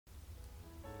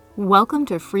Welcome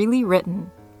to Freely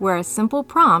Written, where a simple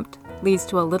prompt leads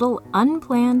to a little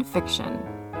unplanned fiction.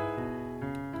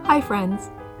 Hi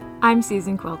friends, I'm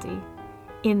Susan Quilty.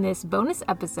 In this bonus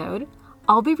episode,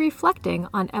 I'll be reflecting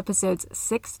on episodes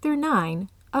 6 through 9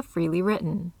 of Freely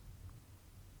Written.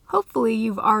 Hopefully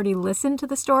you've already listened to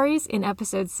the stories in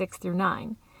episodes 6 through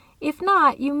 9. If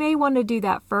not, you may want to do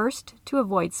that first to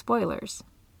avoid spoilers.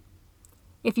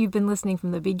 If you've been listening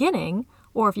from the beginning,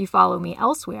 or if you follow me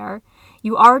elsewhere,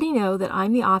 you already know that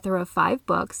I'm the author of 5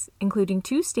 books, including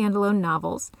 2 standalone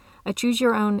novels, a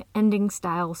choose-your-own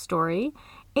ending-style story,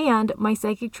 and my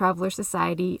Psychic Traveler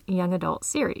Society young adult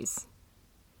series.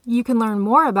 You can learn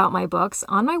more about my books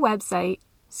on my website,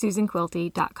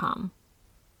 susanquilty.com.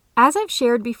 As I've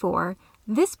shared before,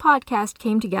 this podcast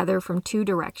came together from 2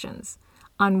 directions.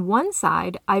 On one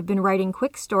side, I've been writing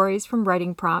quick stories from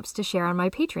writing prompts to share on my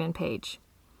Patreon page.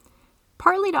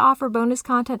 Partly to offer bonus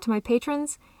content to my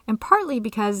patrons, and partly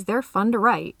because they're fun to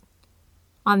write.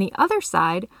 On the other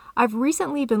side, I've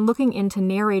recently been looking into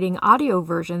narrating audio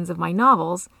versions of my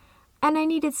novels, and I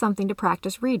needed something to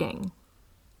practice reading.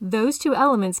 Those 2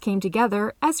 elements came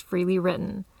together as Freely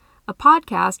Written, a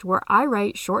podcast where I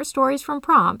write short stories from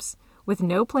prompts with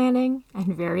no planning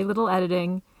and very little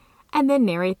editing, and then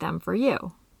narrate them for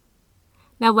you.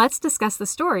 Now let's discuss the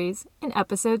stories in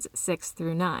episodes 6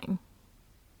 through 9.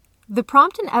 The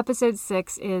prompt in episode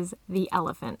 6 is The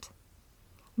Elephant.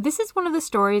 This is one of the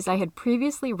stories I had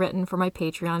previously written for my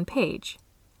Patreon page.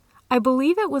 I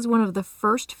believe it was one of the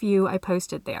first few I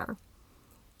posted there.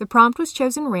 The prompt was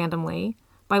chosen randomly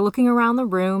by looking around the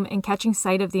room and catching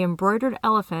sight of the embroidered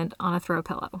elephant on a throw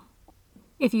pillow.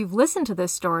 If you've listened to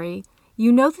this story,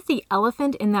 you know that the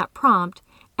elephant in that prompt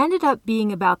ended up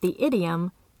being about the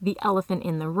idiom, the elephant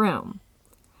in the room.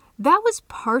 That was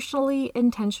partially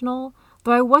intentional,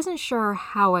 though I wasn't sure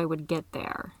how I would get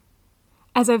there.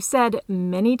 As I've said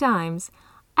many times,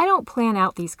 I don't plan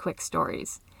out these quick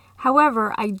stories.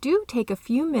 However, I do take a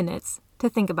few minutes to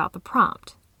think about the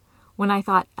prompt. When I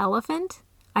thought elephant,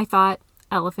 I thought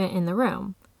elephant in the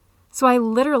room. So I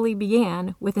literally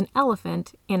began with an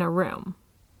elephant in a room.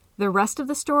 The rest of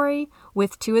the story,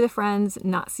 with 2 of the friends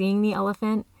not seeing the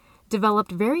elephant,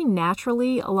 developed very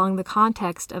naturally along the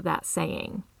context of that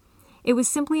saying. It was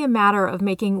simply a matter of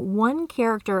making one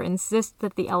character insist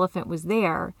that the elephant was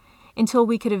there until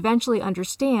we could eventually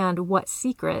understand what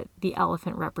secret the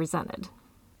elephant represented.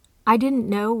 I didn't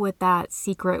know what that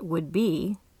secret would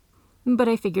be, but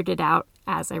I figured it out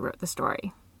as I wrote the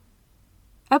story.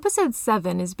 Episode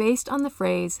 7 is based on the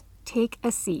phrase, "take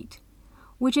a seat,"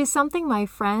 which is something my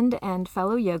friend and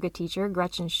fellow yoga teacher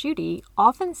Gretchen Schutte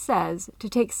often says to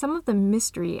take some of the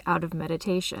mystery out of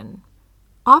meditation.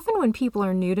 Often when people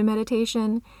are new to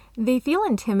meditation, they feel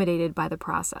intimidated by the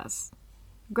process.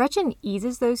 Gretchen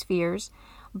eases those fears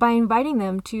by inviting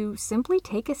them to simply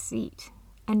take a seat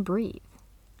and breathe.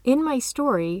 In my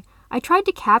story, I tried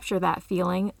to capture that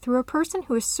feeling through a person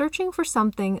who is searching for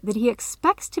something that he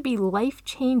expects to be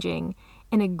life-changing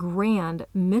in a grand,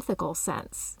 mythical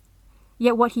sense.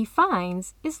 Yet what he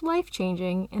finds is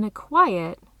life-changing in a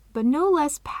quiet, but no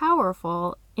less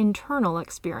powerful, internal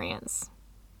experience.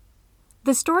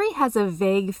 The story has a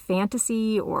vague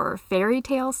fantasy or fairy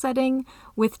tale setting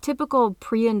with typical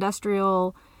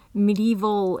pre-industrial,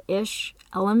 medieval-ish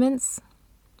elements.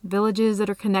 Villages that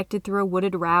are connected through a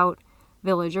wooded route,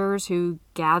 villagers who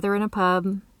gather in a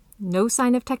pub, no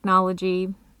sign of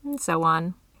technology, and so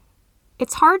on.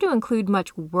 It's hard to include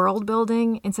much world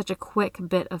building in such a quick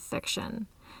bit of fiction.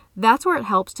 That's where it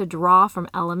helps to draw from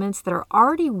elements that are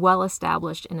already well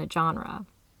established in a genre.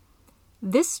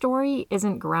 This story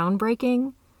isn't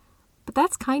groundbreaking, but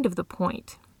that's kind of the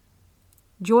point.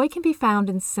 Joy can be found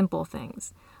in simple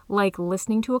things, like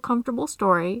listening to a comfortable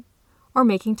story or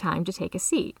making time to take a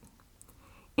seat.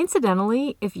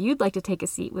 Incidentally, if you'd like to take a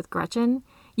seat with Gretchen,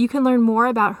 you can learn more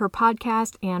about her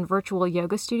podcast and virtual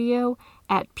yoga studio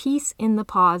at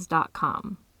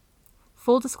peaceinthepause.com.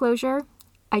 Full disclosure,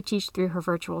 I teach through her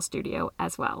virtual studio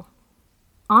as well.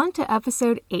 On to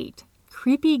episode 8,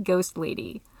 Creepy Ghost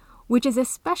Lady, which is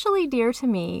especially dear to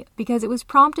me because it was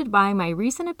prompted by my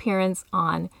recent appearance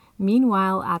on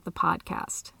Meanwhile at the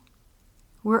Podcast.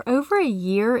 We're over a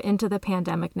year into the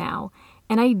pandemic now,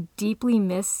 and I deeply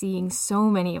miss seeing so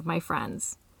many of my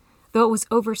friends. Though it was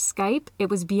over Skype, it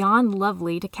was beyond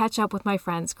lovely to catch up with my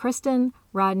friends Kristen,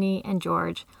 Rodney, and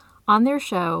George on their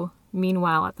show,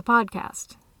 Meanwhile at the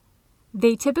Podcast.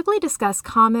 They typically discuss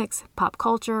comics, pop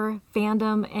culture,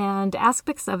 fandom, and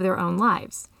aspects of their own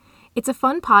lives. It's a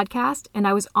fun podcast, and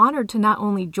I was honored to not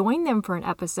only join them for an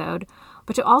episode,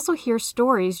 but to also hear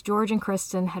stories George and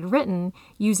Kristen had written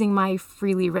using my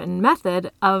freely written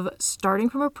method of starting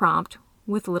from a prompt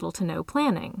with little to no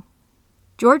planning.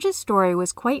 George's story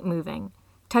was quite moving,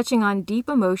 touching on deep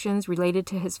emotions related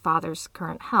to his father's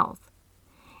current health.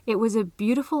 It was a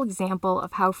beautiful example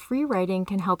of how free writing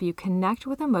can help you connect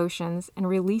with emotions and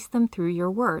release them through your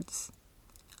words.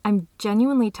 I'm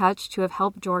genuinely touched to have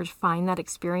helped George find that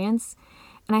experience,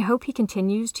 and I hope he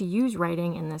continues to use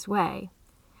writing in this way.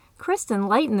 Kristen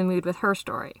lightened the mood with her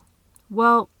story.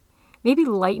 Well, maybe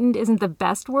lightened isn't the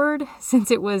best word,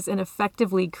 since it was an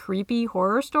effectively creepy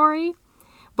horror story,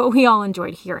 but we all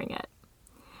enjoyed hearing it.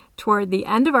 Toward the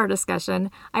end of our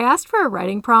discussion, I asked for a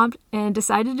writing prompt and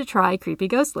decided to try Creepy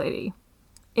Ghost Lady.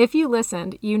 If you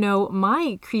listened, you know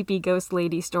my Creepy Ghost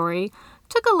Lady story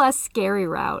took a less scary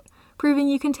route, proving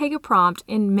you can take a prompt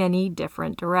in many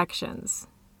different directions.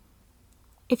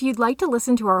 If you'd like to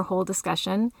listen to our whole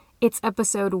discussion, it's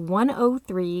episode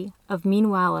 103 of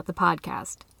Meanwhile at the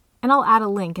Podcast, and I'll add a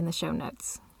link in the show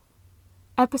notes.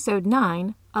 Episode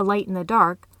 9, A Light in the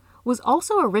Dark, was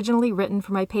also originally written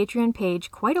for my Patreon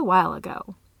page quite a while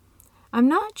ago. I'm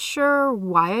not sure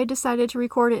why I decided to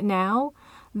record it now,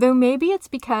 though maybe it's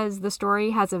because the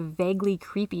story has a vaguely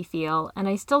creepy feel and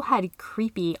I still had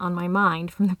creepy on my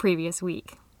mind from the previous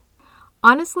week.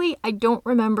 Honestly, I don't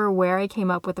remember where I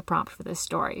came up with the prompt for this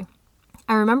story.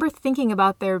 I remember thinking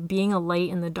about there being a light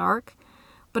in the dark,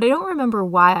 but I don't remember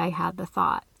why I had the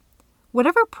thought.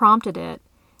 Whatever prompted it,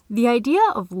 the idea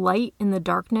of light in the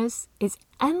darkness is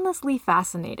endlessly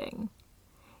fascinating.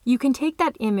 You can take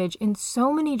that image in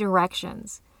so many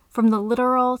directions, from the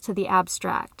literal to the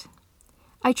abstract.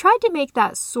 I tried to make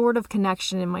that sort of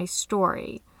connection in my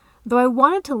story, though I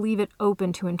wanted to leave it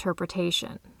open to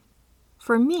interpretation.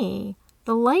 For me,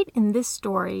 the light in this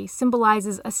story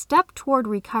symbolizes a step toward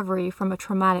recovery from a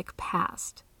traumatic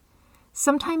past.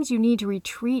 Sometimes you need to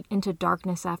retreat into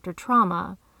darkness after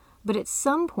trauma, but at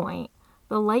some point,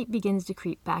 the light begins to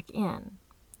creep back in.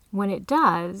 When it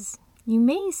does, you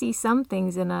may see some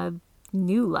things in a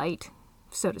new light,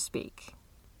 so to speak.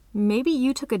 Maybe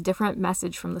you took a different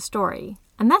message from the story,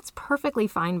 and that's perfectly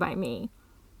fine by me.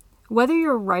 Whether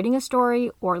you're writing a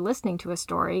story or listening to a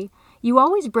story, you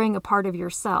always bring a part of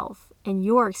yourself and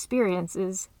your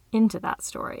experiences into that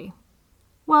story.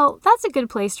 Well, that's a good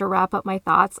place to wrap up my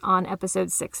thoughts on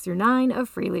episodes 6 through 9 of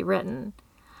Freely Written.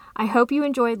 I hope you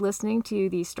enjoyed listening to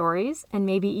these stories and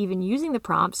maybe even using the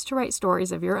prompts to write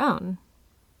stories of your own.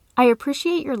 I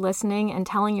appreciate your listening and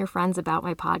telling your friends about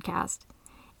my podcast.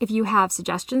 If you have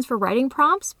suggestions for writing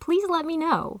prompts, please let me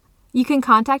know. You can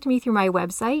contact me through my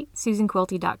website,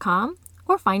 susanquilty.com,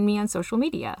 or find me on social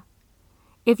media.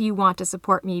 If you want to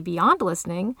support me beyond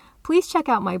listening, please check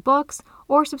out my books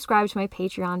or subscribe to my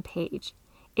Patreon page.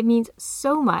 It means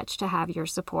so much to have your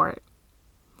support.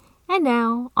 And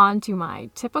now, on to my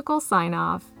typical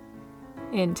sign-off.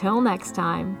 Until next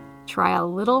time, try a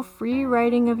little free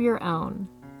writing of your own.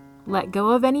 Let go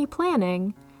of any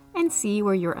planning and see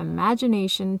where your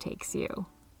imagination takes you.